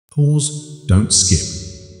Pause, don't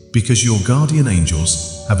skip, because your guardian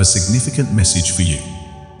angels have a significant message for you.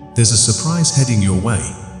 There's a surprise heading your way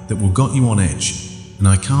that will got you on edge, and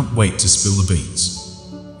I can't wait to spill the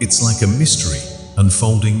beans. It's like a mystery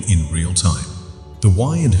unfolding in real time. The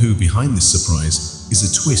why and who behind this surprise is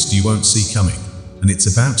a twist you won't see coming, and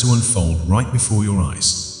it's about to unfold right before your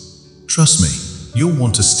eyes. Trust me, you'll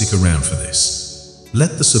want to stick around for this.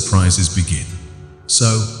 Let the surprises begin.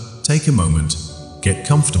 So, take a moment, get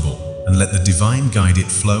comfortable, and let the divine guide it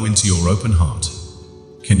flow into your open heart.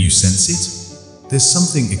 Can you sense it? There's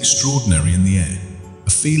something extraordinary in the air,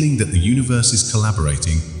 a feeling that the universe is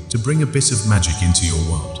collaborating to bring a bit of magic into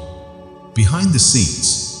your world. Behind the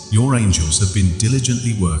scenes, your angels have been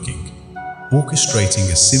diligently working,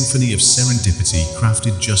 orchestrating a symphony of serendipity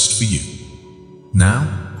crafted just for you.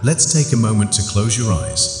 Now, let's take a moment to close your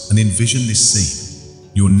eyes and envision this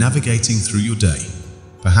scene. You're navigating through your day,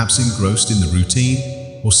 perhaps engrossed in the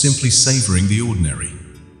routine or simply savoring the ordinary.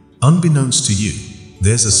 Unbeknownst to you,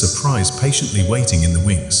 there's a surprise patiently waiting in the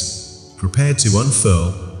wings, prepared to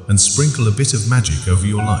unfurl and sprinkle a bit of magic over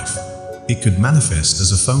your life. It could manifest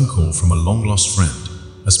as a phone call from a long-lost friend,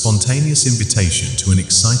 a spontaneous invitation to an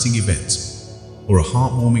exciting event, or a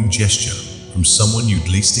heartwarming gesture from someone you'd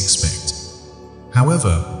least expect.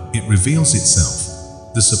 However it reveals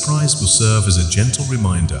itself, the surprise will serve as a gentle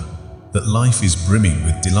reminder that life is brimming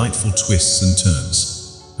with delightful twists and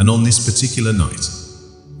turns. And on this particular night,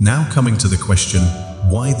 now coming to the question,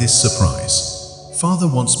 why this surprise? Father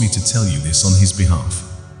wants me to tell you this on his behalf.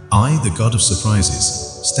 I, the God of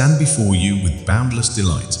surprises, stand before you with boundless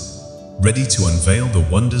delight, ready to unveil the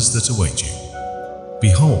wonders that await you.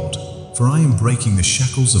 Behold, for I am breaking the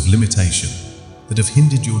shackles of limitation that have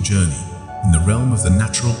hindered your journey in the realm of the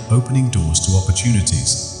natural, opening doors to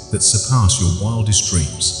opportunities that surpass your wildest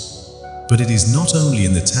dreams. But it is not only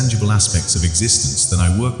in the tangible aspects of existence that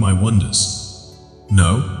I work my wonders.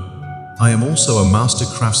 No, I am also a master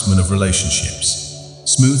craftsman of relationships,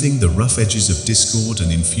 smoothing the rough edges of discord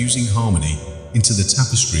and infusing harmony into the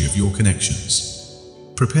tapestry of your connections.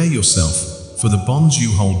 Prepare yourself, for the bonds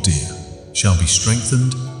you hold dear shall be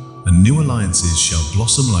strengthened, and new alliances shall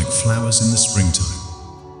blossom like flowers in the springtime.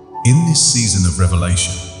 In this season of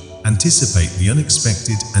revelation, anticipate the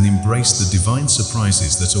unexpected and embrace the divine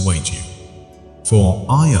surprises that await you. For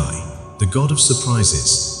I, the God of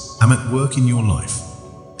surprises, am at work in your life,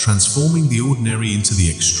 transforming the ordinary into the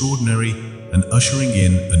extraordinary and ushering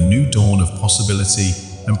in a new dawn of possibility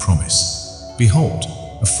and promise. Behold,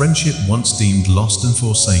 a friendship once deemed lost and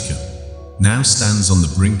forsaken now stands on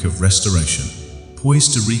the brink of restoration,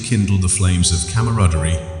 poised to rekindle the flames of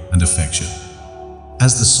camaraderie and affection.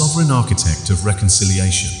 As the sovereign architect of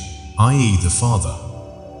reconciliation, i.e. the Father,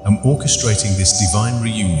 am orchestrating this divine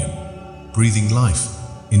reunion, breathing life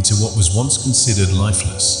into what was once considered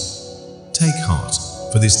lifeless. Take heart,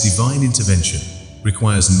 for this divine intervention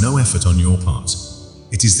requires no effort on your part.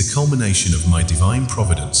 It is the culmination of my divine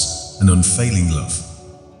providence and unfailing love.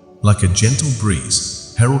 Like a gentle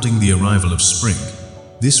breeze heralding the arrival of spring,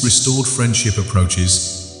 this restored friendship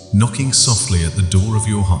approaches, knocking softly at the door of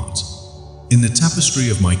your heart. In the tapestry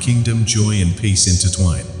of my kingdom, joy and peace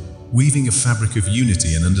intertwine, weaving a fabric of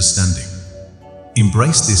unity and understanding.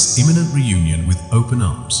 Embrace this imminent reunion with open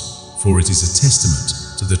arms, for it is a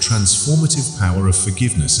testament to the transformative power of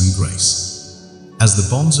forgiveness and grace. As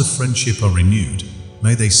the bonds of friendship are renewed,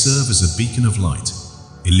 may they serve as a beacon of light,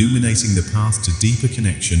 illuminating the path to deeper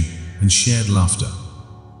connection and shared laughter.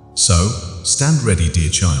 So, stand ready, dear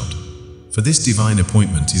child, for this divine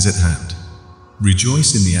appointment is at hand.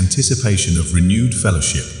 Rejoice in the anticipation of renewed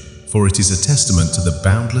fellowship, for it is a testament to the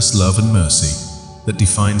boundless love and mercy that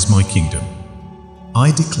defines my kingdom.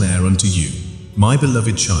 I declare unto you, my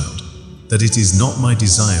beloved child, that it is not my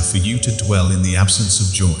desire for you to dwell in the absence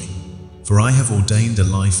of joy, for I have ordained a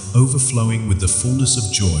life overflowing with the fullness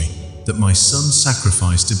of joy that my Son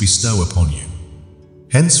sacrificed to bestow upon you.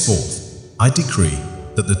 Henceforth, I decree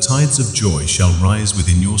that the tides of joy shall rise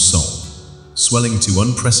within your soul, swelling to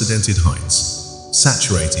unprecedented heights,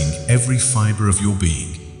 saturating every fiber of your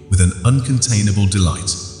being with an uncontainable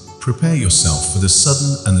delight. Prepare yourself, for the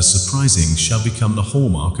sudden and the surprising shall become the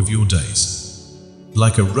hallmark of your days.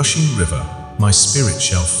 Like a rushing river, my spirit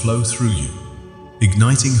shall flow through you,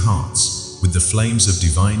 igniting hearts with the flames of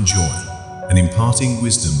divine joy and imparting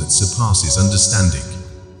wisdom that surpasses understanding.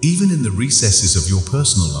 Even in the recesses of your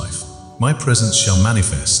personal life, my presence shall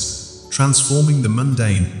manifest, transforming the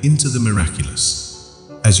mundane into the miraculous.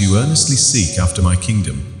 As you earnestly seek after my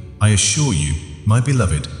kingdom, I assure you, my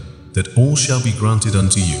beloved, that all shall be granted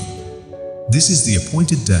unto you. This is the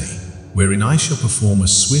appointed day, wherein I shall perform a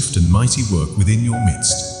swift and mighty work within your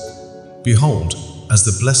midst. Behold, as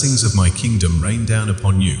the blessings of my kingdom rain down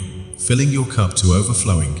upon you, filling your cup to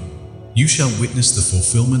overflowing, you shall witness the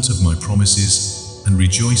fulfillment of my promises and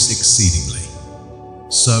rejoice exceedingly.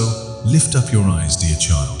 So, lift up your eyes, dear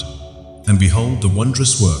child, and behold the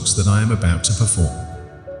wondrous works that I am about to perform.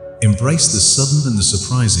 Embrace the sudden and the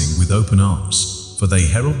surprising with open arms, for they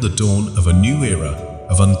herald the dawn of a new era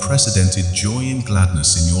of unprecedented joy and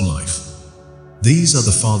gladness in your life. These are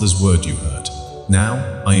the Father's word you heard.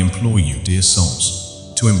 Now, I implore you, dear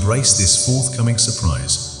souls, to embrace this forthcoming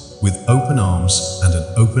surprise with open arms and an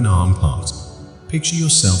open arm heart. Picture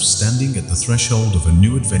yourself standing at the threshold of a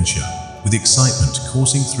new adventure, with excitement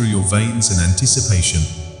coursing through your veins and anticipation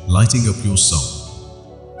lighting up your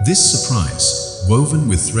soul. This surprise, woven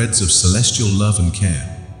with threads of celestial love and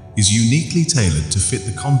care, is uniquely tailored to fit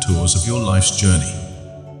the contours of your life's journey.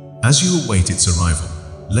 As you await its arrival,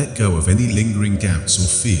 let go of any lingering doubts or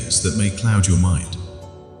fears that may cloud your mind.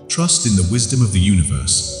 Trust in the wisdom of the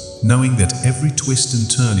universe, knowing that every twist and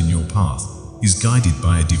turn in your path is guided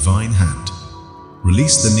by a divine hand.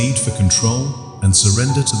 Release the need for control and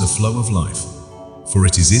surrender to the flow of life, for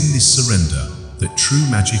it is in this surrender that true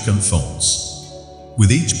magic unfolds.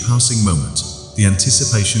 With each passing moment, the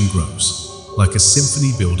anticipation grows, like a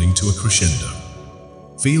symphony building to a crescendo.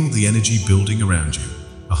 Feel the energy building around you,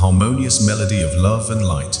 a harmonious melody of love and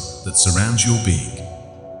light that surrounds your being.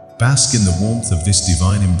 Bask in the warmth of this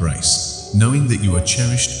divine embrace, knowing that you are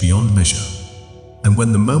cherished beyond measure. And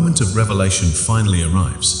when the moment of revelation finally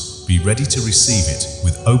arrives, be ready to receive it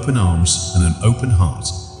with open arms and an open heart.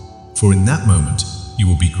 For in that moment, you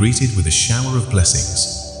will be greeted with a shower of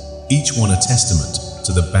blessings, each one a testament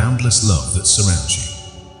to the boundless love that surrounds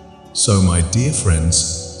you. So, my dear friends,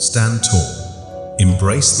 stand tall,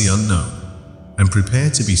 embrace the unknown, and prepare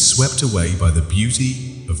to be swept away by the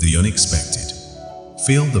beauty of the unexpected.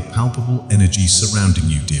 Feel the palpable energy surrounding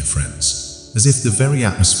you, dear friends, as if the very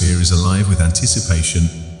atmosphere is alive with anticipation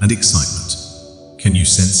and excitement. Can you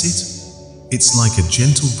sense it? It's like a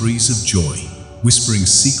gentle breeze of joy, whispering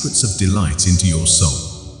secrets of delight into your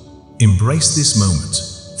soul. Embrace this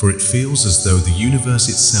moment, for it feels as though the universe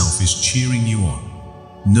itself is cheering you on,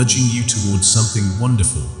 nudging you towards something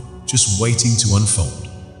wonderful, just waiting to unfold.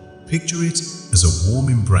 Picture it as a warm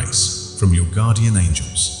embrace from your guardian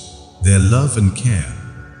angels, their love and care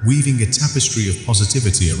weaving a tapestry of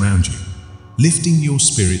positivity around you, lifting your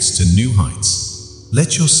spirits to new heights.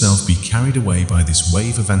 Let yourself be carried away by this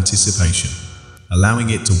wave of anticipation, allowing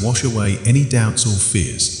it to wash away any doubts or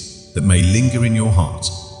fears that may linger in your heart.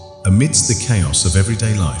 Amidst the chaos of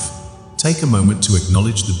everyday life, take a moment to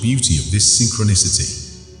acknowledge the beauty of this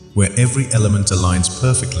synchronicity, where every element aligns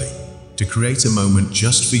perfectly to create a moment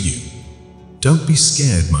just for you. Don't be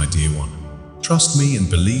scared, my dear one. Trust me and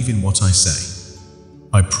believe in what I say.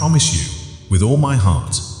 I promise you, with all my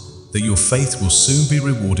heart, that your faith will soon be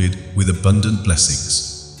rewarded with abundant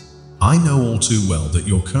blessings. I know all too well that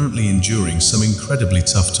you're currently enduring some incredibly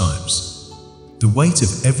tough times. The weight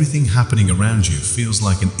of everything happening around you feels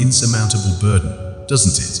like an insurmountable burden,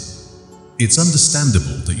 doesn't it? It's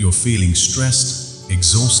understandable that you're feeling stressed,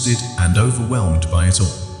 exhausted, and overwhelmed by it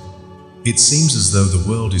all. It seems as though the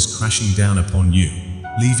world is crashing down upon you,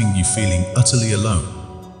 leaving you feeling utterly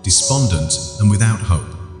alone, despondent, and without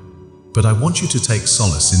hope. But I want you to take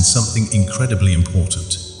solace in something incredibly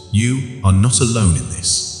important. You are not alone in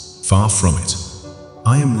this. Far from it.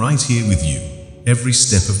 I am right here with you, every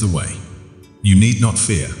step of the way. You need not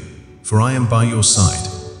fear, for I am by your side,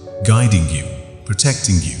 guiding you,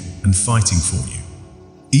 protecting you, and fighting for you.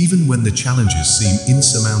 Even when the challenges seem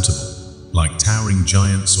insurmountable, like towering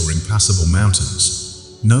giants or impassable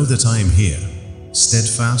mountains, know that I am here,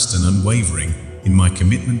 steadfast and unwavering in my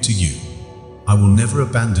commitment to you. I will never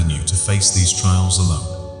abandon you to face these trials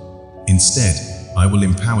alone. Instead, I will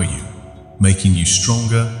empower you, making you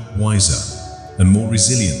stronger, wiser, and more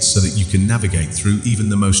resilient so that you can navigate through even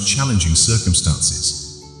the most challenging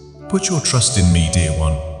circumstances. Put your trust in me, dear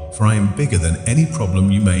one, for I am bigger than any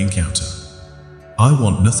problem you may encounter. I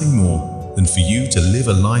want nothing more than for you to live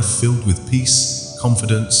a life filled with peace,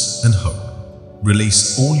 confidence, and hope.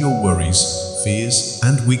 Release all your worries, fears,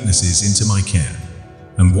 and weaknesses into my care,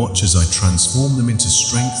 and watch as I transform them into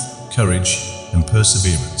strength, courage, and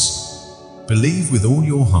perseverance. Believe with all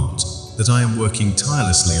your heart that I am working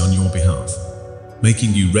tirelessly on your behalf,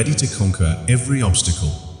 making you ready to conquer every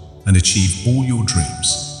obstacle and achieve all your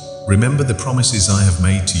dreams. Remember the promises I have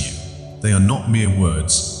made to you. They are not mere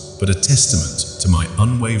words, but a testament to my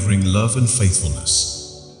unwavering love and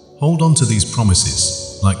faithfulness. Hold on to these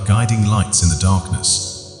promises like guiding lights in the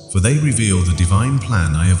darkness, for they reveal the divine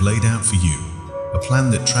plan I have laid out for you, a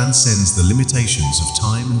plan that transcends the limitations of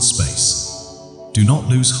time and space. Do not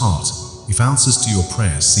lose heart if answers to your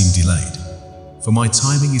prayers seem delayed. For my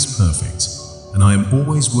timing is perfect, and I am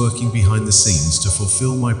always working behind the scenes to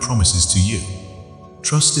fulfill my promises to you.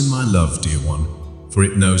 Trust in my love, dear one, for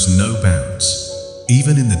it knows no bounds.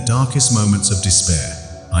 Even in the darkest moments of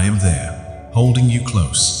despair, I am there, holding you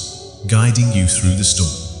close, guiding you through the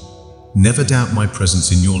storm. Never doubt my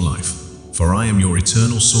presence in your life, for I am your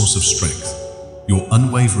eternal source of strength, your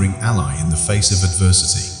unwavering ally in the face of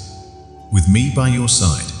adversity. With me by your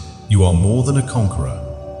side, you are more than a conqueror.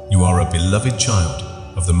 You are a beloved child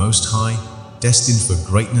of the Most High, destined for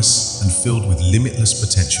greatness and filled with limitless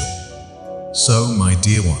potential. So, my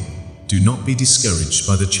dear one, do not be discouraged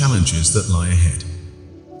by the challenges that lie ahead.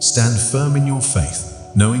 Stand firm in your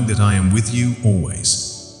faith, knowing that I am with you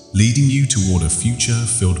always, leading you toward a future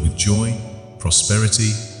filled with joy,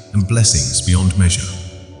 prosperity, and blessings beyond measure.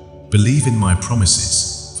 Believe in my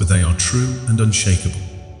promises, for they are true and unshakable.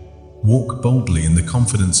 Walk boldly in the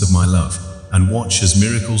confidence of my love, and watch as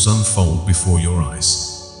miracles unfold before your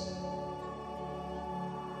eyes.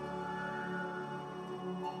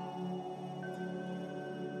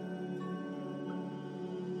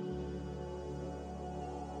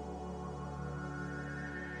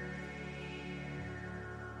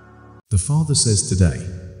 The Father says today,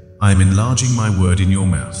 I am enlarging my word in your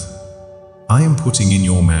mouth. I am putting in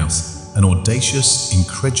your mouth an audacious,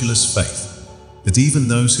 incredulous faith, that even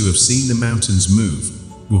those who have seen the mountains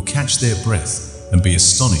move will catch their breath and be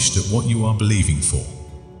astonished at what you are believing for.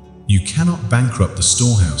 You cannot bankrupt the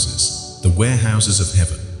storehouses, the warehouses of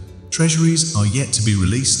heaven. Treasuries are yet to be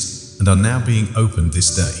released and are now being opened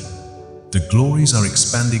this day. The glories are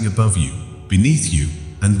expanding above you, beneath you,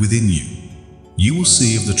 and within you. You will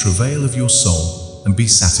see of the travail of your soul and be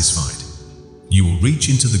satisfied. You will reach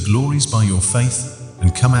into the glories by your faith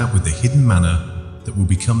and come out with the hidden manna that will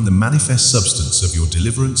become the manifest substance of your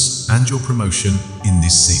deliverance and your promotion in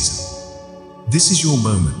this season. This is your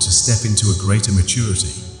moment to step into a greater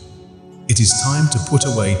maturity. It is time to put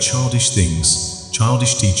away childish things,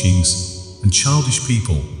 childish teachings, and childish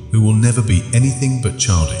people who will never be anything but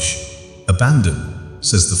childish. Abandon,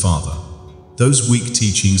 says the Father, those weak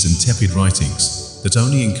teachings and tepid writings that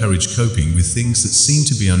only encourage coping with things that seem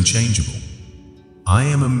to be unchangeable. I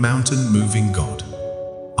am a mountain-moving God.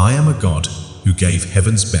 I am a God who gave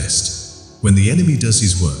heaven's best. When the enemy does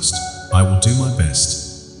his worst, I will do my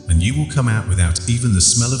best, and you will come out without even the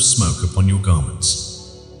smell of smoke upon your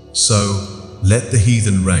garments. So, let the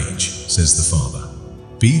heathen rage, says the Father.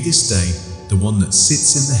 Be this day the one that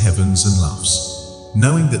sits in the heavens and laughs,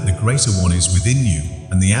 knowing that the greater one is within you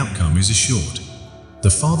and the outcome is assured.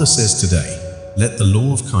 The Father says today, let the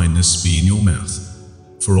law of kindness be in your mouth.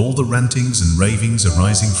 For all the rantings and ravings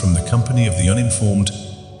arising from the company of the uninformed,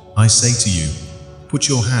 I say to you, put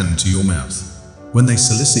your hand to your mouth. When they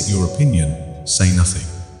solicit your opinion, say nothing.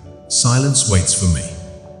 Silence waits for me.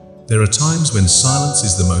 There are times when silence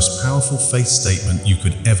is the most powerful faith statement you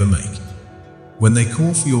could ever make. When they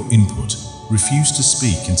call for your input, refuse to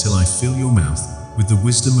speak until I fill your mouth with the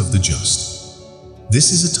wisdom of the just.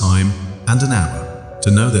 This is a time and an hour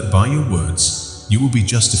to know that by your words you will be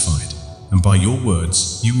justified, and by your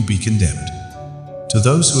words you will be condemned. To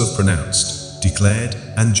those who have pronounced, declared,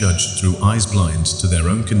 and judged through eyes blind to their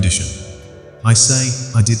own condition, I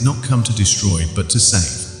say, I did not come to destroy but to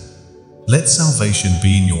save. Let salvation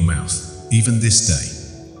be in your mouth, even this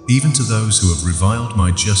day, even to those who have reviled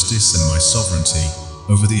my justice and my sovereignty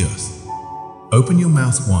over the earth. Open your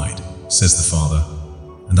mouth wide, says the Father,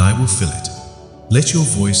 and I will fill it. Let your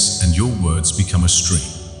voice and your words become a stream,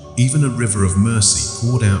 even a river of mercy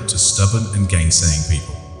poured out to stubborn and gainsaying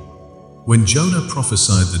people. When Jonah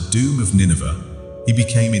prophesied the doom of Nineveh, he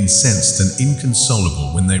became incensed and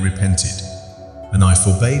inconsolable when they repented, and I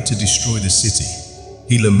forbade to destroy the city.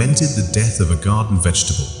 He lamented the death of a garden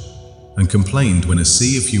vegetable, and complained when a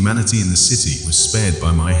sea of humanity in the city was spared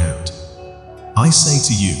by my hand. I say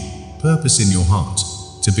to you, purpose in your heart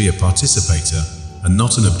to be a participator and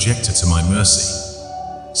not an objector to my mercy.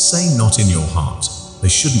 Say not in your heart, they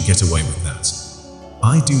shouldn't get away with that.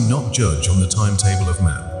 I do not judge on the timetable of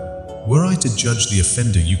man. Were I to judge the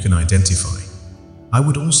offender you can identify, I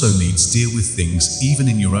would also needs deal with things even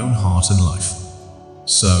in your own heart and life.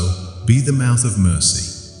 So, be the mouth of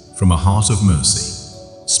mercy, from a heart of mercy,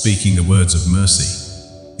 speaking the words of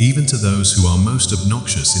mercy, even to those who are most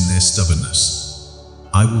obnoxious in their stubbornness.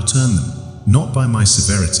 I will turn them, not by my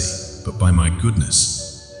severity, but by my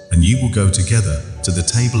goodness, and you will go together to the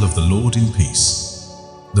table of the Lord in peace.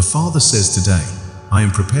 The Father says today, I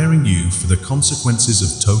am preparing you for the consequences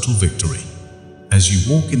of total victory. As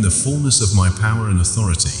you walk in the fullness of my power and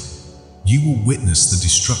authority, you will witness the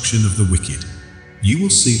destruction of the wicked. You will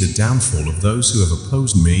see the downfall of those who have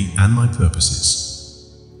opposed me and my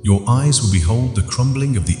purposes. Your eyes will behold the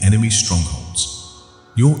crumbling of the enemy's strongholds.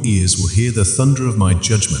 Your ears will hear the thunder of my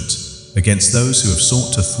judgment against those who have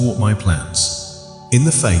sought to thwart my plans. In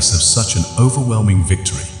the face of such an overwhelming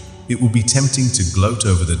victory, it will be tempting to gloat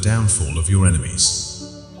over the downfall of your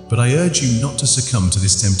enemies. But I urge you not to succumb to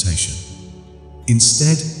this temptation.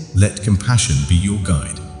 Instead, let compassion be your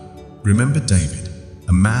guide. Remember David,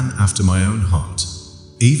 a man after my own heart.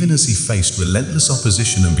 Even as he faced relentless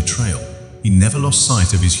opposition and betrayal, he never lost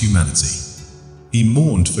sight of his humanity. He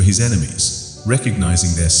mourned for his enemies,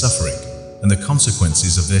 recognizing their suffering and the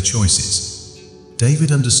consequences of their choices.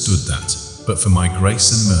 David understood that, but for my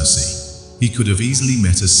grace and mercy, he could have easily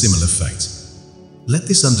met a similar fate. Let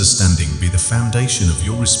this understanding be the foundation of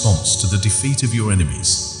your response to the defeat of your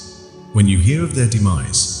enemies. When you hear of their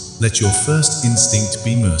demise, let your first instinct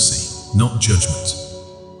be mercy, not judgment.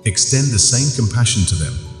 Extend the same compassion to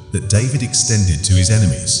them that David extended to his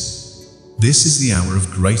enemies. This is the hour of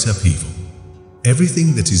great upheaval.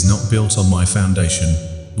 Everything that is not built on my foundation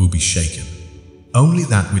will be shaken. Only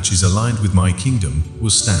that which is aligned with my kingdom will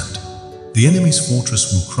stand. The enemy's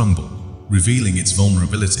fortress will crumble, revealing its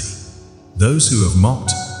vulnerability. Those who have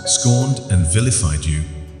mocked, scorned, and vilified you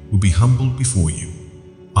will be humbled before you.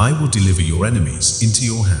 I will deliver your enemies into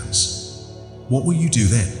your hands. What will you do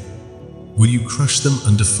then? Will you crush them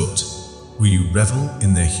underfoot? Will you revel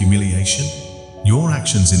in their humiliation? Your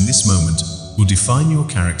actions in this moment will define your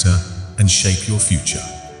character and shape your future.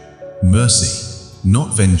 Mercy,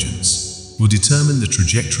 not vengeance, will determine the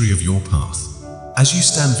trajectory of your path. As you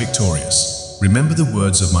stand victorious, remember the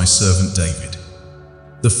words of my servant David.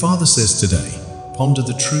 The Father says today, ponder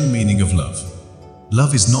the true meaning of love.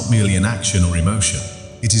 Love is not merely an action or emotion,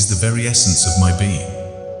 it is the very essence of my being.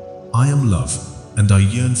 I am love, and I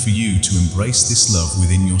yearn for you to embrace this love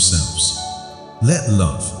within yourselves. Let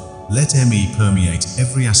love, let ME permeate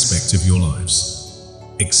every aspect of your lives.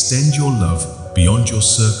 Extend your love beyond your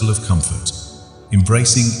circle of comfort,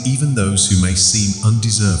 embracing even those who may seem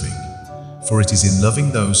undeserving. For it is in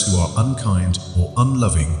loving those who are unkind or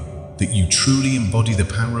unloving that you truly embody the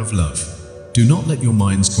power of love. Do not let your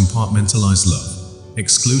minds compartmentalize love,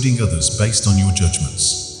 excluding others based on your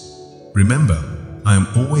judgments. Remember, I am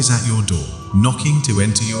always at your door, knocking to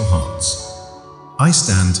enter your hearts. I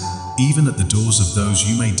stand even at the doors of those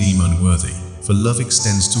you may deem unworthy, for love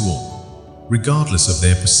extends to all, regardless of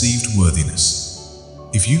their perceived worthiness.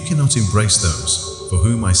 If you cannot embrace those for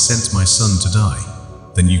whom I sent my Son to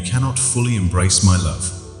die, then you cannot fully embrace my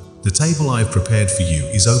love. The table I have prepared for you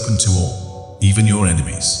is open to all, even your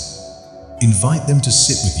enemies. Invite them to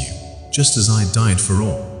sit with you, just as I died for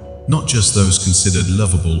all, not just those considered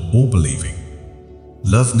lovable or believing.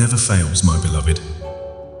 Love never fails, my beloved.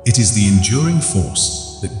 It is the enduring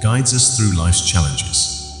force that guides us through life's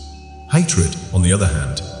challenges. Hatred, on the other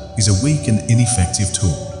hand, is a weak and ineffective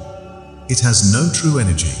tool. It has no true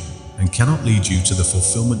energy and cannot lead you to the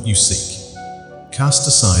fulfillment you seek. Cast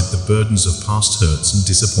aside the burdens of past hurts and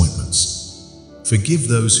disappointments. Forgive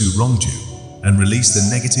those who wronged you and release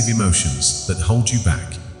the negative emotions that hold you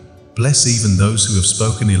back. Bless even those who have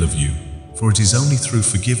spoken ill of you, for it is only through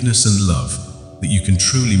forgiveness and love that you can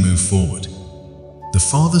truly move forward. The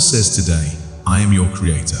Father says today, I am your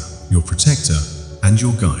Creator, your Protector, and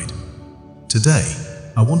your Guide. Today,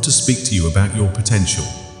 I want to speak to you about your potential,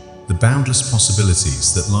 the boundless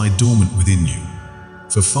possibilities that lie dormant within you.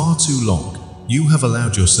 For far too long, you have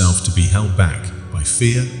allowed yourself to be held back by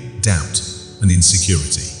fear, doubt, and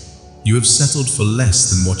insecurity. You have settled for less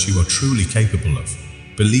than what you are truly capable of,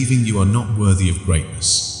 believing you are not worthy of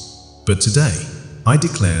greatness. But today, I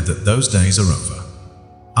declare that those days are over.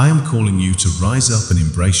 I am calling you to rise up and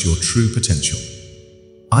embrace your true potential.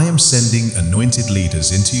 I am sending anointed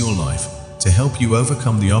leaders into your life to help you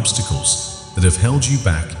overcome the obstacles that have held you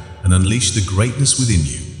back and unleash the greatness within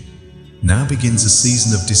you. Now begins a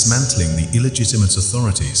season of dismantling the illegitimate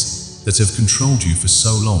authorities that have controlled you for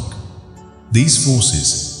so long. These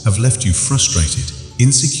forces have left you frustrated,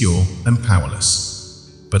 insecure, and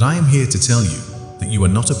powerless. But I am here to tell you that you are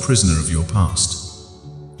not a prisoner of your past.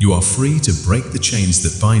 You are free to break the chains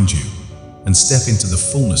that bind you and step into the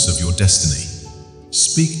fullness of your destiny.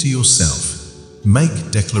 Speak to yourself.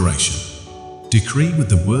 Make declaration. Decree with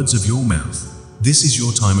the words of your mouth. This is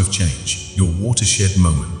your time of change, your watershed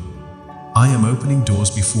moment. I am opening doors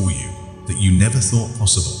before you that you never thought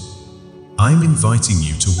possible. I am inviting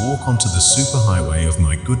you to walk onto the superhighway of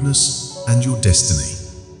my goodness and your destiny.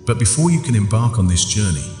 But before you can embark on this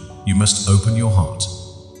journey, you must open your heart.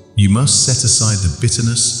 You must set aside the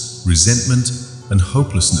bitterness, resentment, and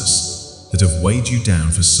hopelessness that have weighed you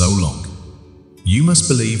down for so long. You must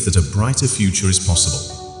believe that a brighter future is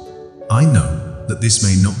possible. I know that this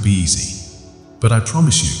may not be easy, but I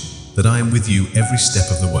promise you that I am with you every step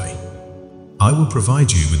of the way. I will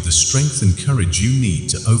provide you with the strength and courage you need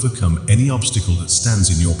to overcome any obstacle that stands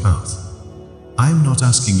in your path. I am not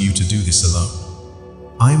asking you to do this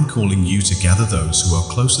alone. I am calling you to gather those who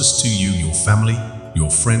are closest to you, your family, your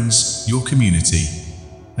friends, your community,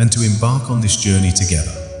 and to embark on this journey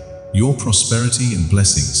together. Your prosperity and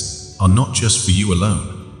blessings are not just for you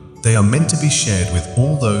alone. They are meant to be shared with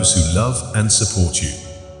all those who love and support you.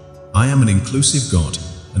 I am an inclusive God,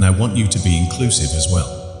 and I want you to be inclusive as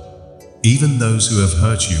well. Even those who have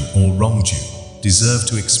hurt you or wronged you deserve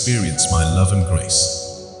to experience my love and grace.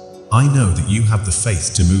 I know that you have the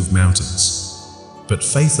faith to move mountains, but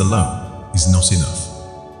faith alone is not enough.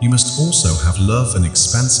 You must also have love, an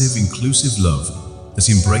expansive, inclusive love that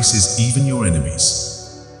embraces even your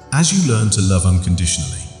enemies. As you learn to love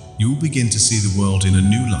unconditionally, you will begin to see the world in a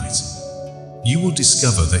new light. You will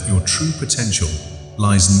discover that your true potential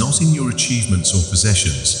lies not in your achievements or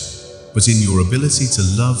possessions, but in your ability to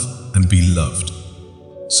love and be loved.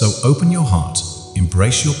 So open your heart,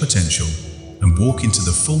 embrace your potential, and walk into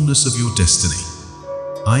the fullness of your destiny.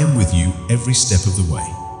 I am with you every step of the way.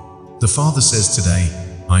 The Father says today,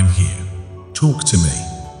 I'm here. Talk to me.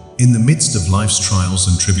 In the midst of life's trials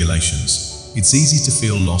and tribulations, it's easy to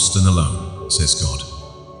feel lost and alone, says God.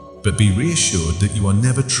 But be reassured that you are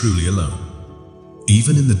never truly alone.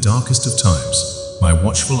 Even in the darkest of times, my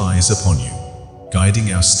watchful eye is upon you,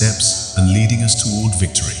 guiding our steps and leading us toward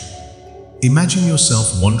victory. Imagine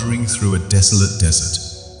yourself wandering through a desolate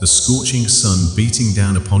desert, the scorching sun beating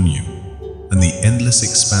down upon you, and the endless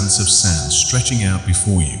expanse of sand stretching out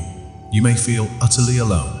before you. You may feel utterly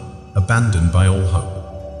alone, abandoned by all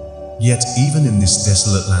hope. Yet even in this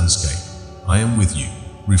desolate landscape, I am with you,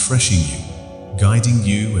 refreshing you, guiding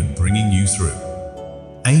you and bringing you through.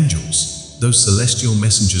 Angels, those celestial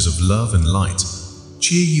messengers of love and light,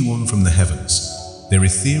 cheer you on from the heavens, their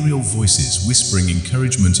ethereal voices whispering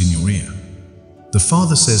encouragement in your ear. The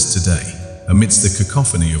Father says today, amidst the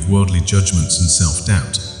cacophony of worldly judgments and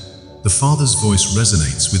self-doubt, the Father's voice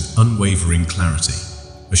resonates with unwavering clarity,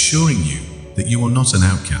 assuring you that you are not an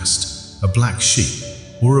outcast, a black sheep,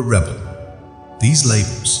 or a rebel. These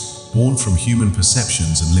labels, born from human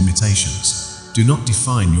perceptions and limitations, do not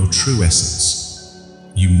define your true essence.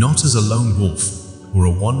 You not as a lone wolf or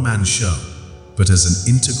a one-man show, but as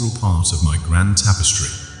an integral part of my grand tapestry.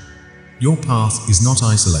 Your path is not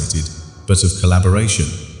isolated, but of collaboration,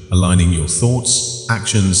 aligning your thoughts,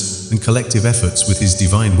 actions, and collective efforts with His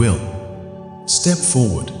divine will. Step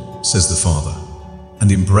forward, says the Father,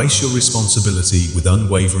 and embrace your responsibility with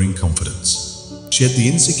unwavering confidence. Shed the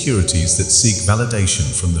insecurities that seek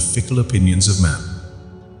validation from the fickle opinions of man.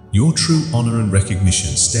 Your true honor and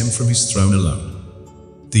recognition stem from His throne alone.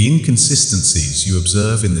 The inconsistencies you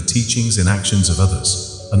observe in the teachings and actions of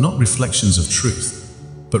others are not reflections of truth,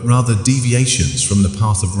 but rather deviations from the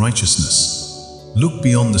path of righteousness. Look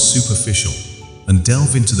beyond the superficial and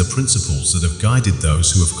delve into the principles that have guided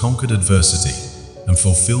those who have conquered adversity and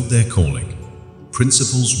fulfilled their calling.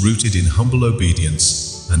 Principles rooted in humble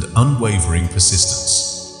obedience and unwavering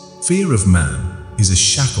persistence. Fear of man is a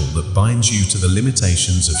shackle that binds you to the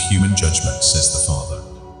limitations of human judgment, says the Father.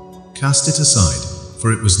 Cast it aside,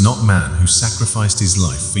 for it was not man who sacrificed his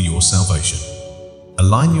life for your salvation.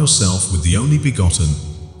 Align yourself with the only begotten,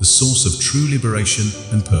 the source of true liberation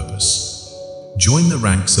and purpose. Join the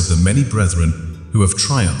ranks of the many brethren who have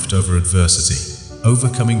triumphed over adversity,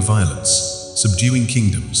 overcoming violence, subduing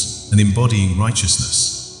kingdoms, and embodying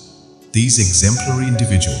righteousness. These exemplary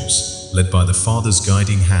individuals, led by the Father's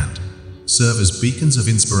guiding hand, serve as beacons of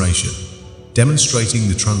inspiration, demonstrating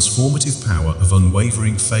the transformative power of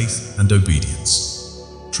unwavering faith and obedience.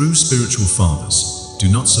 True spiritual fathers do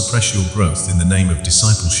not suppress your growth in the name of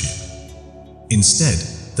discipleship. Instead,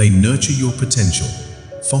 they nurture your potential,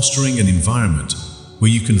 fostering an environment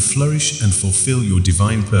where you can flourish and fulfill your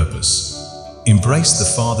divine purpose. Embrace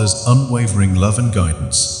the Father's unwavering love and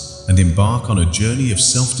guidance, and embark on a journey of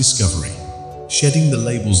self-discovery, shedding the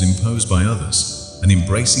labels imposed by others and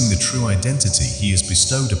embracing the true identity He has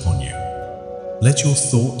bestowed upon you. Let your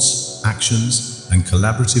thoughts, actions, and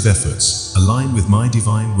collaborative efforts align with my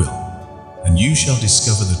divine will, and you shall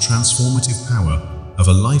discover the transformative power of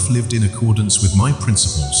a life lived in accordance with my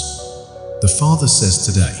principles. The Father says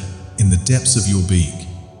today, in the depths of your being,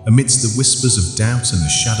 amidst the whispers of doubt and the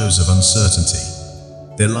shadows of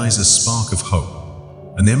uncertainty, there lies a spark of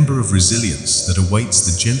hope, an ember of resilience that awaits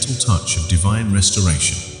the gentle touch of divine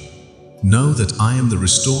restoration. Know that I am the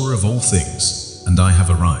restorer of all things, and I have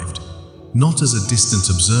arrived, not as a distant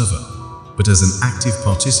observer, but as an active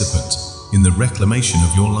participant in the reclamation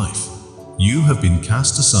of your life. You have been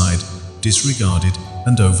cast aside, disregarded,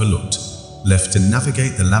 and overlooked, left to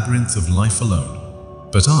navigate the labyrinth of life alone.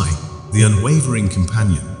 But I, the unwavering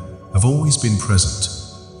companion, have always been present,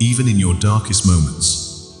 even in your darkest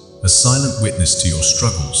moments, a silent witness to your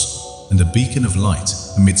struggles and a beacon of light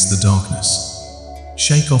amidst the darkness.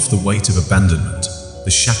 Shake off the weight of abandonment,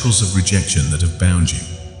 the shackles of rejection that have bound you.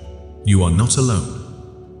 You are not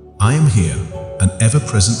alone. I am here, an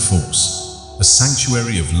ever-present force, a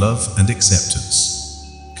sanctuary of love and acceptance.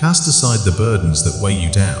 Cast aside the burdens that weigh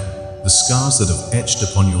you down, the scars that have etched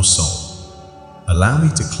upon your soul. Allow me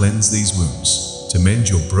to cleanse these wounds, to mend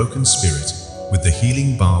your broken spirit with the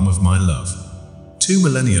healing balm of my love. 2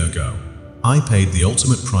 millennia ago, I paid the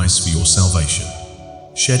ultimate price for your salvation,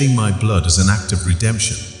 shedding my blood as an act of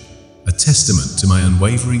redemption, a testament to my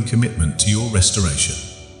unwavering commitment to your restoration.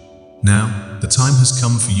 Now, the time has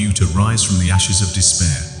come for you to rise from the ashes of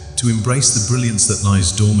despair, to embrace the brilliance that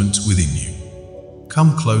lies dormant within you.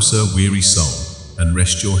 Come closer, weary soul, and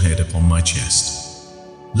rest your head upon my chest.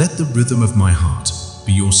 Let the rhythm of my heart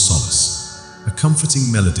be your solace, a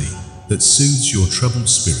comforting melody that soothes your troubled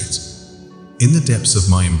spirit. In the depths of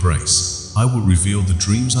my embrace, I will reveal the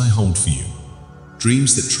dreams I hold for you,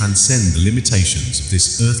 dreams that transcend the limitations of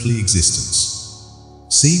this earthly existence.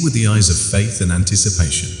 See with the eyes of faith and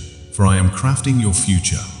anticipation, for I am crafting your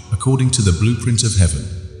future according to the blueprint of heaven.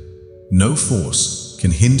 No force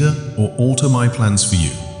can hinder or alter my plans for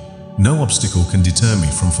you. No obstacle can deter me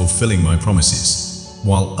from fulfilling my promises.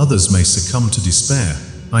 While others may succumb to despair,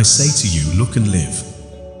 I say to you, look and live.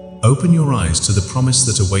 Open your eyes to the promise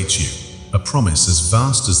that awaits you, a promise as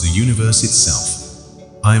vast as the universe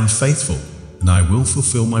itself. I am faithful, and I will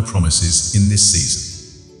fulfill my promises in this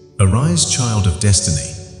season. Arise, child of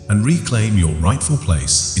destiny, and reclaim your rightful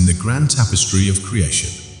place in the grand tapestry of creation.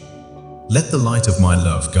 Let the light of my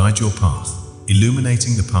love guide your path,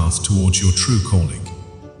 illuminating the path towards your true calling.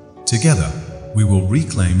 Together, we will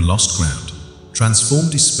reclaim lost ground, transform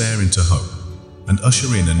despair into hope, and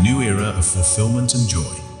usher in a new era of fulfillment and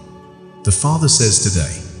joy. The Father says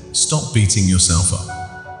today, stop beating yourself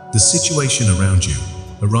up. The situation around you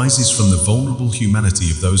arises from the vulnerable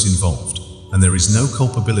humanity of those involved, and there is no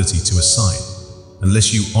culpability to assign,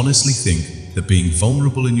 unless you honestly think that being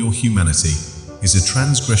vulnerable in your humanity is a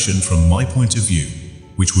transgression from my point of view,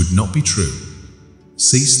 which would not be true.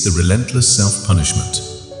 Cease the relentless self-punishment.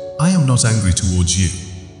 I am not angry towards you,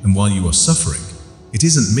 and while you are suffering, it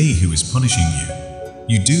isn't me who is punishing you.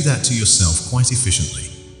 You do that to yourself quite efficiently.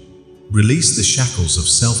 Release the shackles of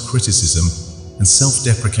self-criticism and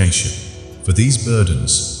self-deprecation, for these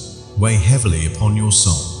burdens weigh heavily upon your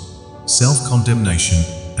soul. Self-condemnation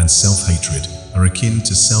and self-hatred are akin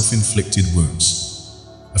to self-inflicted wounds,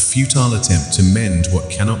 a futile attempt to mend what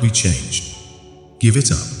cannot be changed. Give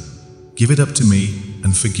it up. Give it up to me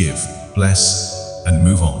and forgive, bless, and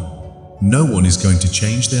move on. No one is going to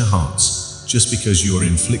change their hearts just because you are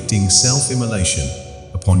inflicting self-immolation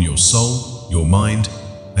upon your soul, your mind,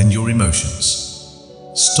 and your emotions.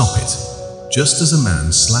 Stop it. Just as a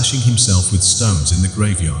man slashing himself with stones in the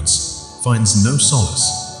graveyards finds no solace,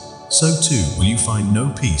 so too will you find no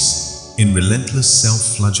peace in relentless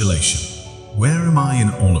self-flagellation. Where am I in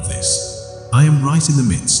all of this? I am right in the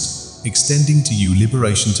midst, extending to you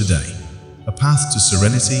liberation today, a path to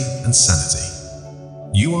serenity and sanity.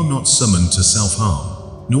 You are not summoned to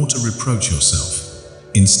self-harm, nor to reproach yourself.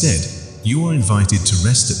 Instead, you are invited to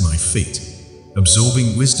rest at my feet,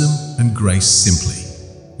 absorbing wisdom and grace simply.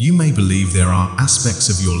 You may believe there are aspects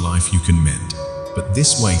of your life you can mend, but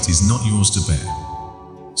this weight is not yours to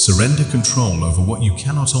bear. Surrender control over what you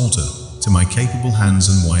cannot alter to my capable hands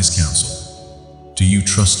and wise counsel. Do you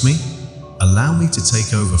trust me? Allow me to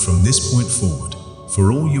take over from this point forward,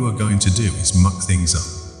 for all you are going to do is muck things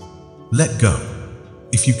up. Let go.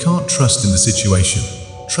 If you can't trust in the situation,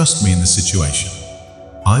 trust me in the situation.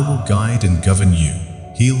 I will guide and govern you,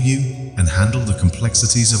 heal you, and handle the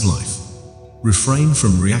complexities of life. Refrain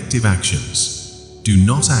from reactive actions. Do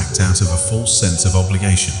not act out of a false sense of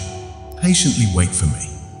obligation. Patiently wait for me.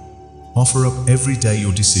 Offer up every day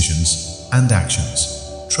your decisions and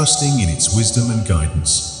actions, trusting in its wisdom and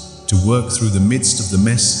guidance, to work through the midst of the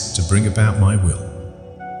mess to bring about my will.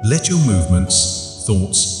 Let your movements,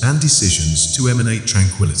 thoughts, and decisions to emanate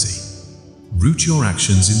tranquility. Root your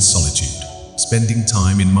actions in solitude, spending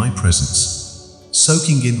time in my presence,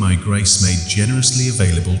 soaking in my grace made generously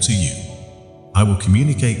available to you. I will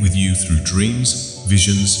communicate with you through dreams,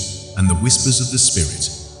 visions, and the whispers of the Spirit,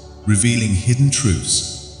 revealing hidden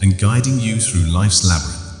truths and guiding you through life's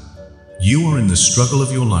labyrinth. You are in the struggle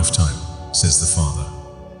of your lifetime, says the Father.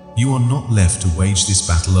 You are not left to wage this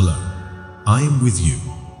battle alone. I am with you,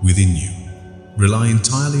 within you. Rely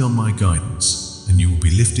entirely on my guidance, and you will be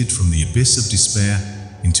lifted from the abyss of despair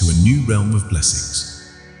into a new realm of blessings.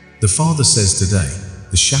 The Father says today,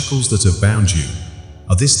 the shackles that have bound you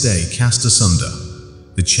are this day cast asunder.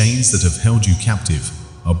 The chains that have held you captive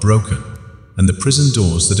are broken, and the prison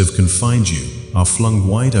doors that have confined you are flung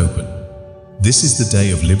wide open. This is the day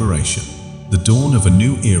of liberation, the dawn of a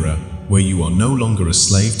new era where you are no longer a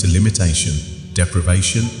slave to limitation,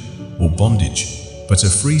 deprivation, or bondage, but a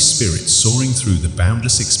free spirit soaring through the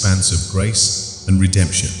boundless expanse of grace and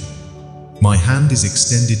redemption. My hand is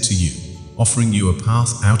extended to you, offering you a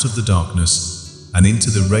path out of the darkness and into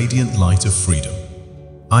the radiant light of freedom.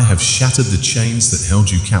 I have shattered the chains that held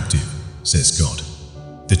you captive, says God.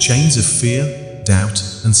 The chains of fear, doubt,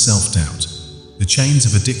 and self-doubt, the chains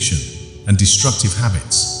of addiction and destructive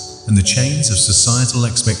habits, and the chains of societal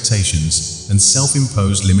expectations and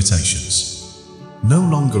self-imposed limitations. No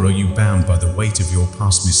longer are you bound by the weight of your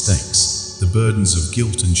past mistakes, the burdens of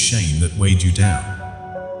guilt and shame that weighed you down.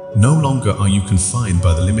 No longer are you confined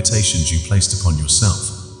by the limitations you placed upon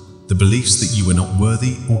yourself, the beliefs that you were not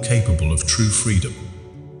worthy or capable of true freedom.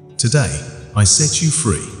 Today, I set you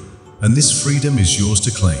free, and this freedom is yours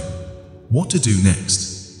to claim. What to do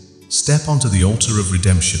next? Step onto the altar of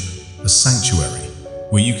redemption, a sanctuary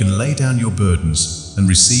where you can lay down your burdens and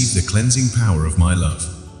receive the cleansing power of my love.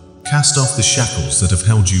 Cast off the shackles that have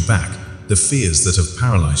held you back, the fears that have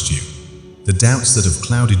paralyzed you, the doubts that have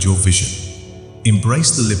clouded your vision.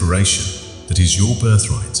 Embrace the liberation that is your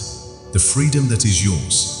birthright, the freedom that is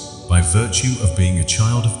yours by virtue of being a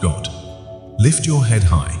child of God. Lift your head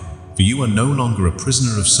high, for you are no longer a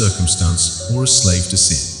prisoner of circumstance or a slave to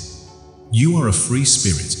sin. You are a free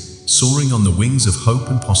spirit, soaring on the wings of hope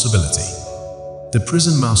and possibility. The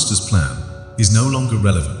prison master's plan is no longer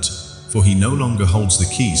relevant, for he no longer holds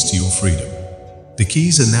the keys to your freedom. The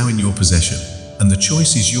keys are now in your possession, and the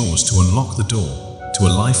choice is yours to unlock the door to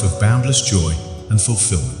a life of boundless joy and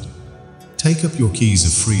fulfillment. Take up your keys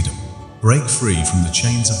of freedom, break free from the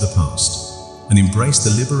chains of the past, and embrace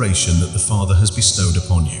the liberation that the Father has bestowed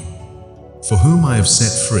upon you. For whom I have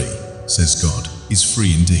set free, says God, is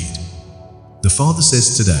free indeed. The Father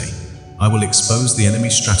says today, I will expose the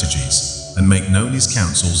enemy's strategies and make known his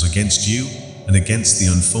counsels against you and against the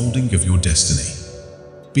unfolding of your destiny.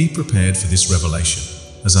 Be prepared for this revelation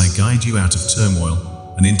as I guide you out of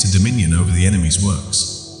turmoil and into dominion over the enemy's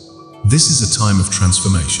works. This is a time of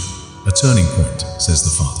transformation, a turning point, says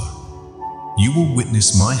the Father. You will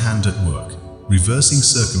witness my hand at work, reversing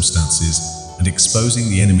circumstances and exposing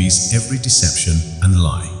the enemy's every deception and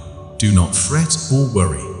lie. Do not fret or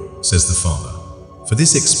worry, says the Father, for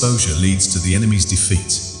this exposure leads to the enemy's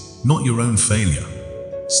defeat, not your own failure.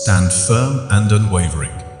 Stand firm and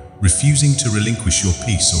unwavering, refusing to relinquish your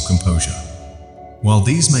peace or composure. While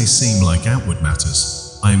these may seem like outward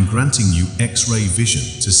matters, I am granting you X-ray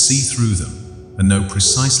vision to see through them and know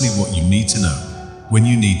precisely what you need to know when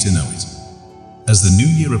you need to know it. As the new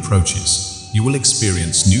year approaches, you will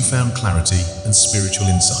experience newfound clarity and spiritual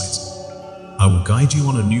insight. I will guide you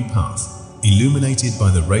on a new path, illuminated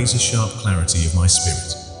by the razor-sharp clarity of my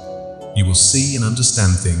spirit. You will see and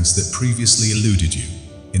understand things that previously eluded you,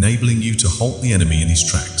 enabling you to halt the enemy in his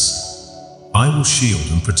tracks. I will shield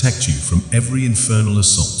and protect you from every infernal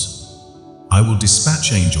assault. I will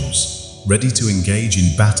dispatch angels, ready to engage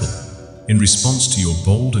in battle, in response to your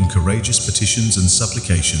bold and courageous petitions and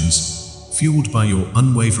supplications, fueled by your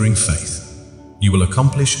unwavering faith. You will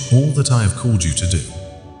accomplish all that I have called you to do.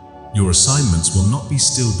 Your assignments will not be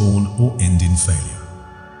stillborn or end in failure.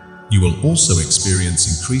 You will also experience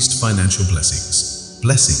increased financial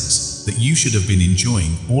blessings that you should have been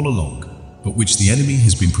enjoying all along, but which the enemy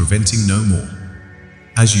has been preventing no more.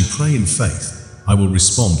 As you pray in faith, I will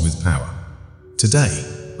respond with power. Today,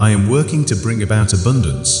 I am working to bring about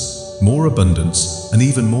abundance, and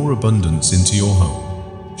even more abundance into your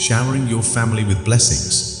home, showering your family with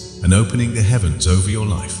blessings and opening the heavens over your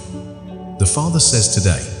life. The Father says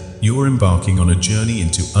today, you are embarking on a journey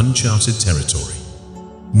into uncharted territory.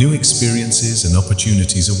 New experiences and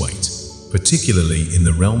opportunities await, particularly in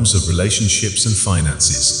the realms of relationships and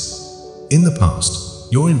finances. In the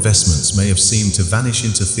past, your investments may have seemed to vanish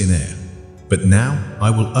into thin air, but now I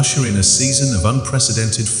will usher in a season of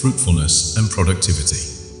unprecedented fruitfulness and productivity.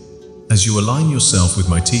 As you align yourself with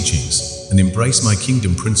my teachings and embrace my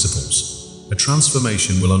kingdom principles, a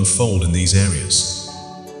transformation will unfold in these areas.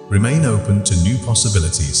 Remain open to new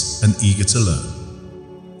possibilities and eager to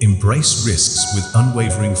learn. Embrace risks with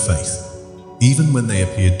unwavering faith, even when they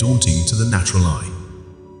appear daunting to the natural eye.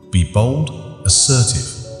 Be bold, assertive,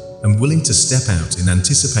 and willing to step out in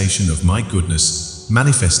anticipation of my goodness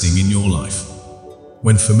manifesting in your life.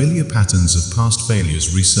 When familiar patterns of past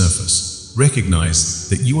failures resurface, recognize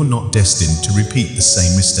that you are not destined to repeat the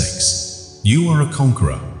same mistakes. You are a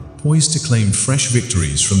conqueror, poised to claim fresh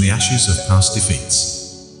victories from the ashes of past defeats.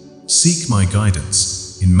 Seek my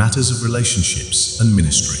guidance in matters of relationships and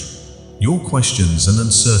ministry. Your questions and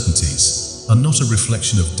uncertainties are not a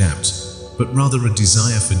reflection of doubt, but rather a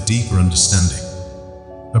desire for deeper understanding.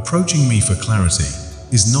 Approaching me for clarity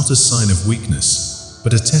is not a sign of weakness,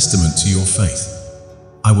 but a testament to your faith.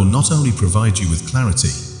 I will not only provide you with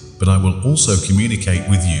clarity, but I will also communicate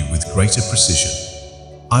with you with greater precision.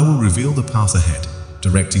 I will reveal the path ahead,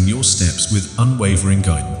 directing your steps with unwavering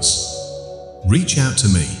guidance. Reach out to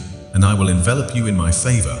me, and I will envelop you in my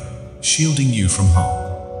favor, shielding you from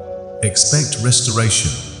harm. Expect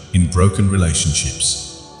restoration in broken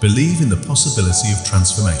relationships. Believe in the possibility of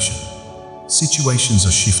transformation. Situations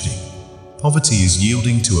are shifting. Poverty is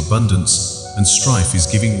yielding to abundance, and strife is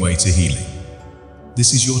giving way to healing.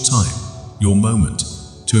 This is your time, your moment,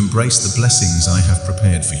 to embrace the blessings I have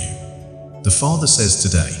prepared for you. The Father says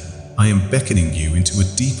today, I am beckoning you into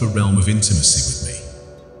a deeper realm of intimacy with me,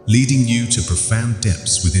 leading you to profound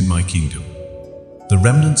depths within my kingdom. The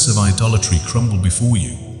remnants of idolatry crumble before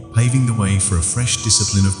you, paving the way for a fresh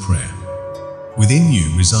discipline of prayer. Within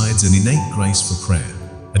you resides an innate grace for prayer,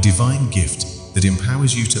 a divine gift that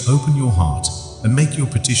empowers you to open your heart and make your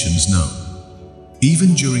petitions known.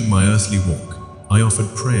 Even during my earthly walk, I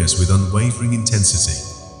offered prayers with unwavering intensity,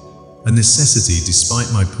 a necessity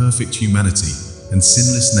despite my perfect humanity and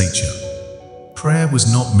sinless nature. Prayer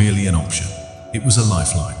was not merely an option, it was a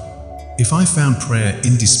lifeline. If I found prayer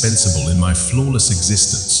indispensable in my flawless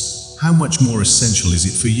existence, how much more essential is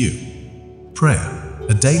it for you? Prayer,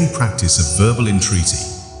 a daily practice of verbal entreaty,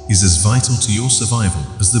 is as vital to your survival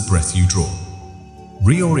as the breath you draw.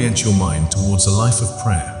 Reorient your mind towards a life of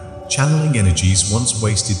prayer, channeling energies once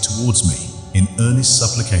wasted towards me in earnest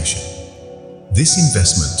supplication. This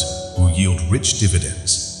investment will yield rich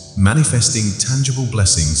dividends, manifesting tangible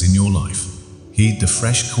blessings in your life. Heed the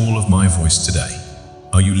fresh call of my voice today.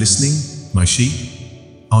 Are you listening, my sheep?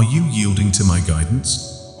 Are you yielding to my guidance?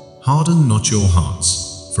 Harden not your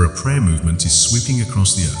hearts, for a prayer movement is sweeping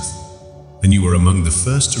across the earth, and you are among the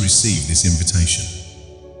first to receive this invitation.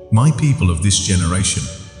 My people of this generation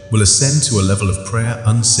will ascend to a level of prayer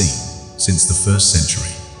unseen since the first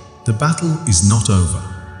century. The battle is not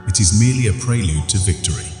over, it is merely a prelude to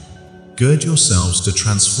victory. Gird yourselves to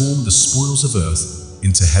transform the spoils of earth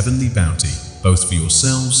into heavenly bounty, both for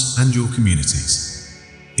yourselves and your communities.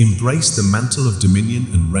 Embrace the mantle of dominion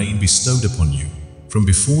and reign bestowed upon you from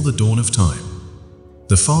before the dawn of time.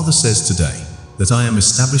 The Father says today that I am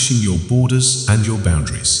establishing your borders and your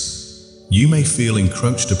boundaries. You may feel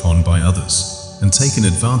encroached upon by others and taken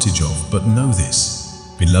advantage of, but know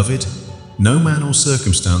this, beloved, no man or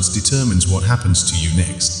circumstance determines what happens to you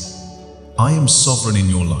next. I am sovereign in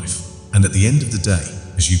your life, and at the end of the day,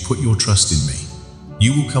 as you put your trust in me,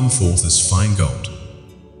 you will come forth as fine gold.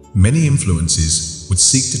 Many influences would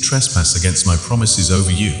seek to trespass against my promises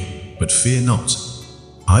over you, but fear not.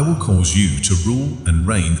 I will cause you to rule and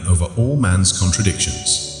reign over all man's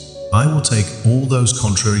contradictions. I will take all those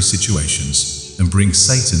contrary situations and bring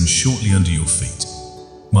Satan shortly under your feet.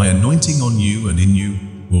 My anointing on you and in you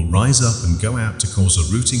will rise up and go out to cause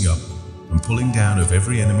a rooting up and pulling down of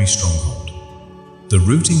every enemy stronghold. The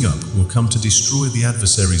rooting up will come to destroy the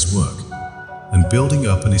adversary's work, and building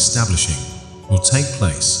up and establishing will take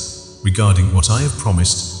place regarding what I have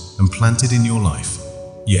promised and planted in your life.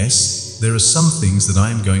 Yes, there are some things that I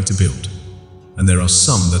am going to build, and there are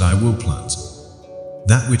some that I will plant.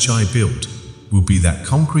 That which I build will be that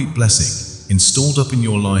concrete blessing installed up in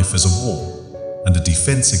your life as a wall and a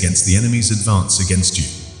defense against the enemy's advance against you.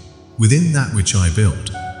 Within that which I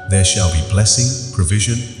build, there shall be blessing,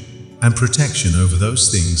 provision, and protection over those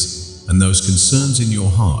things and those concerns in your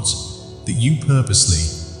heart that you purposely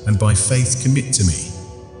and by faith commit to me.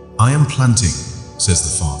 I am planting, says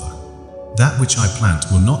the Father. That which I plant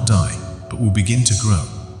will not die, but will begin to grow.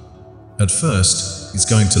 At first, it's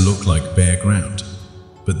going to look like bare ground,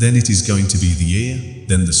 but then it is going to be the ear,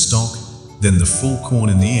 then the stalk, then the full corn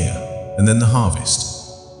in the ear, and then the harvest.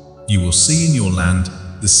 You will see in your land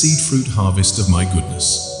the seed fruit harvest of my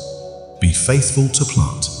goodness. Be faithful to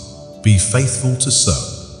plant. Be faithful to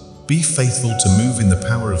sow. Be faithful to move in the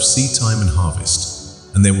power of seed time and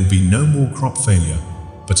harvest, and there will be no more crop failure,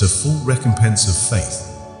 but a full recompense of faith,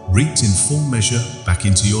 reaped in full measure back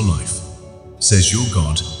into your life, says your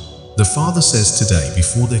God. The Father says today,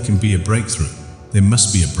 before there can be a breakthrough, there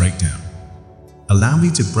must be a breakdown. Allow me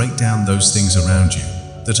to break down those things around you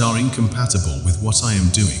that are incompatible with what I am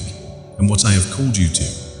doing and what I have called you to.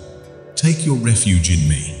 Take your refuge in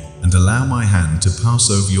me and allow my hand to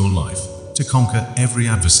pass over your life to conquer every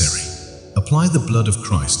adversary. Apply the blood of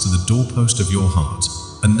Christ to the doorpost of your heart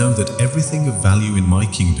and know that everything of value in my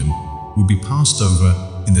kingdom will be passed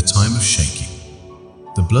over in the time of shaking.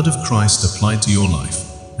 The blood of Christ applied to your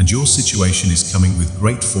life and your situation is coming with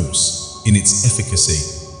great force in its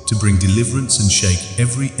efficacy to bring deliverance and shake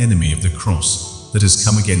every enemy of the cross that has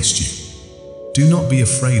come against you. Do not be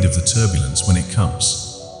afraid of the turbulence when it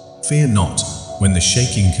comes. Fear not when the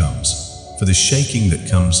shaking comes, for the shaking that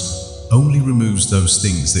comes only removes those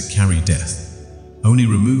things that carry death, only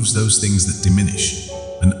removes those things that diminish,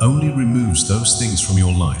 and only removes those things from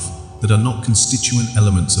your life that are not constituent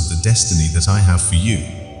elements of the destiny that I have for you,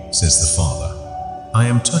 says the Father. I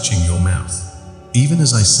am touching your mouth. Even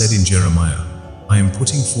as I said in Jeremiah, I am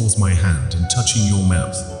putting forth my hand and touching your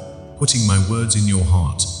mouth, putting my words in your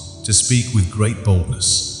heart to speak with great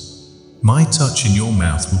boldness. My touch in your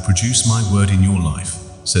mouth will produce my word in your life,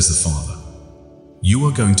 says the Father. You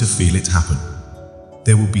are going to feel it happen.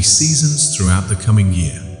 There will be seasons throughout the coming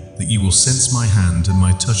year that you will sense my hand and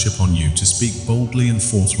my touch upon you to speak boldly and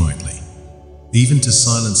forthrightly, even to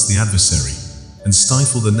silence the adversary and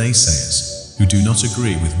stifle the naysayers who do not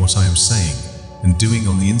agree with what I am saying and doing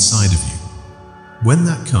on the inside of you. When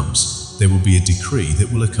that comes, there will be a decree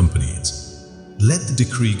that will accompany it. Let the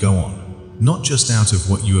decree go on, not just out of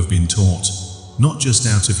what you have been taught, not just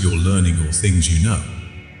out of your learning or things you know,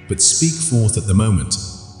 but speak forth at the moment,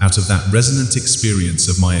 out of that resonant experience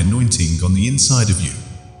of my anointing on the inside of you.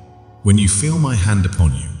 When you feel my hand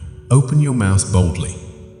upon you, open your mouth boldly,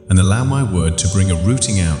 and allow my word to bring a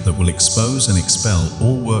rooting out that will expose and expel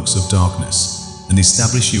all works of darkness, and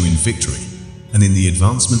establish you in victory, and in the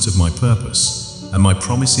advancement of my purpose, and my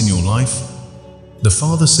promise in your life. The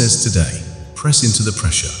Father says today, press into the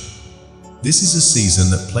pressure. This is a season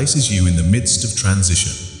that places you in the midst of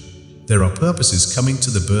transition. There are purposes coming to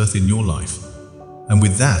the birth in your life, and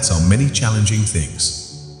with that are many challenging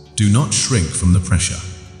things. Do not shrink from the pressure.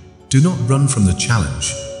 Do not run from the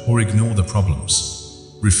challenge or ignore the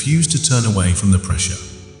problems. Refuse to turn away from the pressure.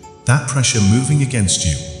 That pressure moving against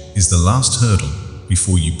you is the last hurdle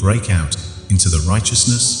before you break out into the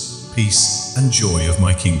righteousness, peace, and joy of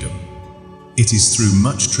my kingdom. It is through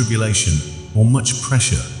much tribulation or much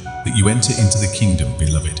pressure that you enter into the kingdom,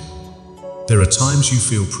 beloved. There are times you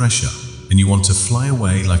feel pressure and you want to fly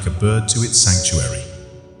away like a bird to its sanctuary.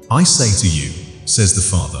 I say to you, says the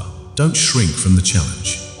Father, don't shrink from the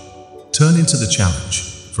challenge. Turn into the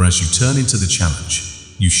challenge, for as you turn into the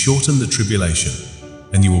challenge, you shorten the tribulation,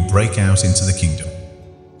 and you will break out into the kingdom.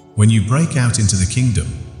 When you break out into the kingdom,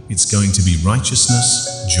 it's going to be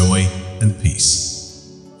righteousness, joy, and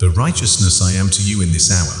peace. The righteousness I am to you in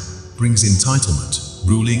this hour brings entitlement,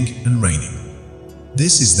 ruling, and reigning.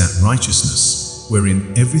 This is that righteousness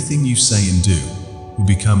wherein everything you say and do will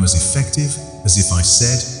become as effective as if I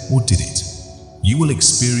said or did it. You will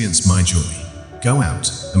experience my joy. Go out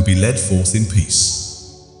and be led forth in peace.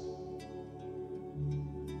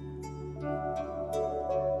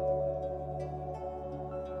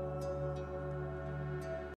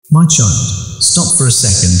 My child, stop for a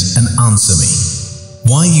second and answer me.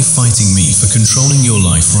 Why are you fighting me for controlling your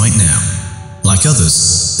life right now? Like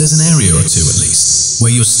others, there's an area or two at least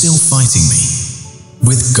where you're still fighting me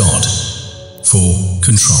with God for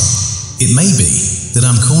control. It may be that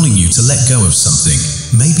I'm calling you to let go of something.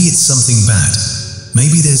 Maybe it's something bad.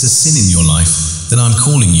 Maybe there's a sin in your life that I'm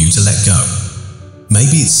calling you to let go.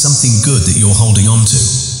 Maybe it's something good that you're holding on to,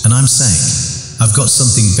 and I'm saying, I've got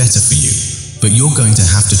something better for you. But you're going to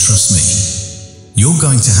have to trust me. You're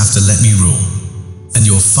going to have to let me rule. And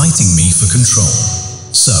you're fighting me for control.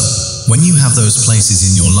 So, when you have those places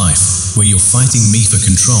in your life where you're fighting me for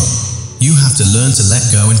control, you have to learn to let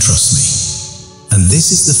go and trust me. And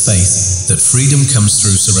this is the faith that freedom comes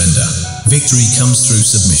through surrender. Victory comes through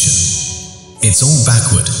submission. It's all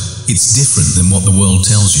backward. It's different than what the world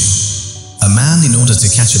tells you. A man, in order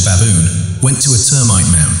to catch a baboon, went to a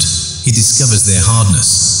termite mound. He discovers their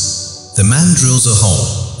hardness. The man drills a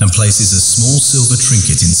hole and places a small silver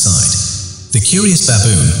trinket inside. The curious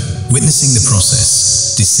baboon, witnessing the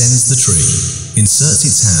process, descends the tree, inserts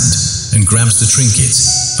its hand, and grabs the trinket,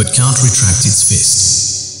 but can't retract its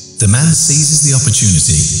fist. The man seizes the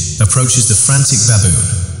opportunity, approaches the frantic baboon,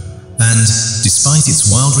 and, despite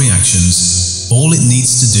its wild reactions, all it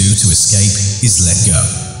needs to do to escape is let go.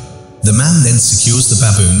 The man then secures the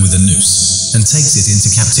baboon with a noose and takes it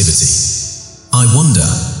into captivity. I wonder,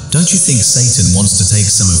 don't you think Satan wants to take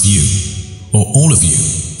some of you, or all of you,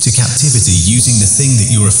 to captivity using the thing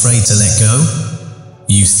that you're afraid to let go?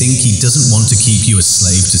 You think he doesn't want to keep you a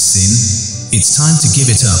slave to sin? It's time to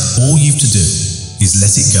give it up. All you've to do is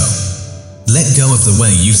let it go. Let go of the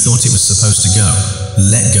way you thought it was supposed to go.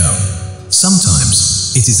 Let go. Sometimes,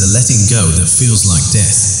 it is a letting go that feels like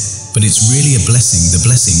death, but it's really a blessing, the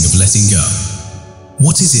blessing of letting go.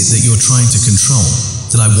 What is it that you're trying to control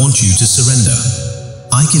that I want you to surrender?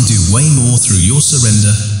 I can do way more through your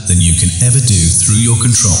surrender than you can ever do through your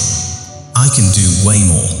control. I can do way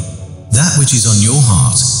more. That which is on your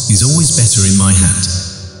heart is always better in my hand.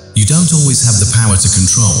 You don't always have the power to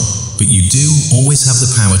control, but you do always have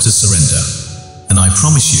the power to surrender. And I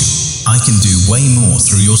promise you, I can do way more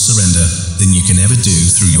through your surrender than you can ever do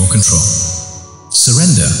through your control.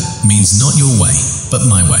 Surrender means not your way, but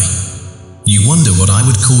my way. You wonder what I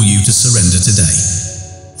would call you to surrender today.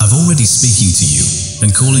 I've already speaking to you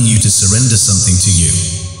and calling you to surrender something to you.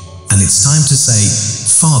 And it's time to say,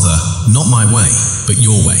 Father, not my way, but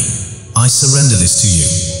your way. I surrender this to you.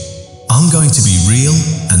 I'm going to be real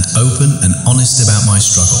and open and honest about my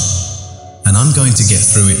struggle. And I'm going to get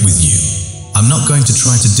through it with you. I'm not going to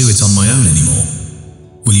try to do it on my own anymore.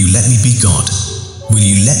 Will you let me be God? Will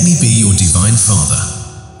you let me be your divine Father?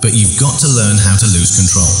 But you've got to learn how to lose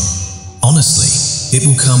control. Honestly, it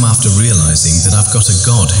will come after realizing that I've got a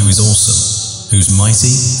God who is awesome, who's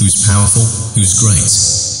mighty, who's powerful, who's great,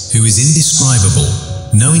 who is indescribable,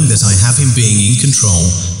 knowing that I have him being in control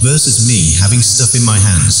versus me having stuff in my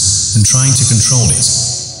hands and trying to control it.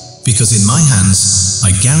 Because in my hands,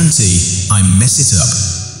 I guarantee I mess it up.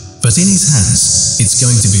 But in his hands, it's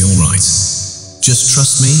going to be all right. Just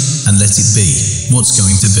trust me and let it be what's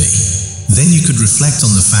going to be. Then you could reflect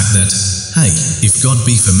on the fact that, hey, if God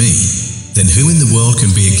be for me, then who in the world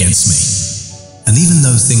can be against me? And even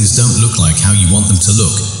though things don't look like how you want them to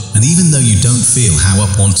look, and even though you don't feel how I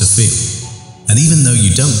want to feel, and even though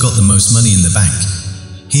you don't got the most money in the bank,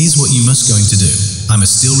 here's what you must going to do. I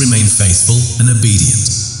must still remain faithful and obedient.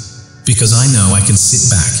 Because I know I can sit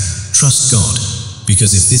back, trust God,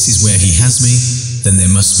 because if this is where he has me, then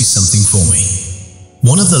there must be something for me.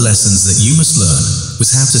 One of the lessons that you must learn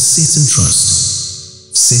was how to sit and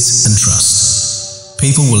trust. Sit and trust.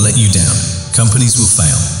 People will let you down. Companies will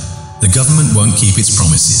fail. The government won't keep its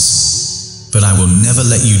promises. But I will never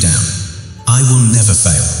let you down. I will never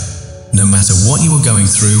fail. No matter what you are going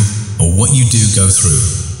through or what you do go through,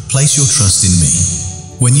 place your trust in me.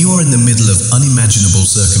 When you are in the middle of unimaginable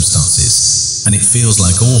circumstances and it feels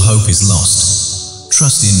like all hope is lost,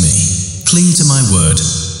 trust in me. Cling to my word.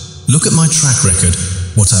 Look at my track record.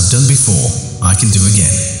 What I've done before, I can do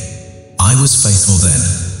again. I was faithful then,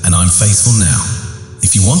 and I'm faithful now.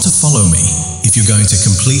 If you want to follow me, if you're going to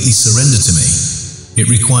completely surrender to me, it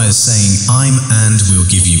requires saying, I'm and will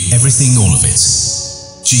give you everything, all of it.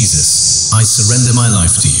 Jesus, I surrender my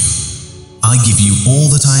life to you. I give you all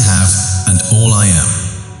that I have and all I am.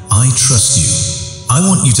 I trust you. I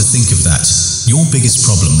want you to think of that, your biggest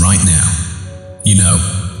problem right now. You know,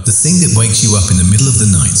 the thing that wakes you up in the middle of the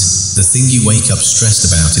night, the thing you wake up stressed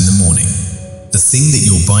about in the morning, the thing that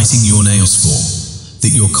you're biting your nails for,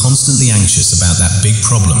 that you're constantly anxious about that big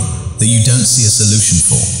problem that you don't see a solution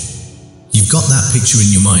for. You've got that picture in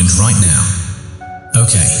your mind right now.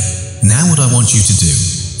 Okay, now what I want you to do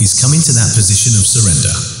is come into that position of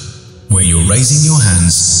surrender, where you're raising your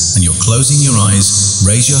hands and you're closing your eyes.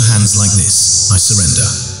 Raise your hands like this, I surrender.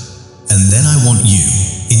 And then I want you,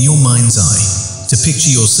 in your mind's eye, to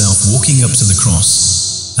picture yourself walking up to the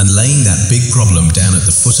cross and laying that big problem down at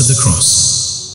the foot of the cross.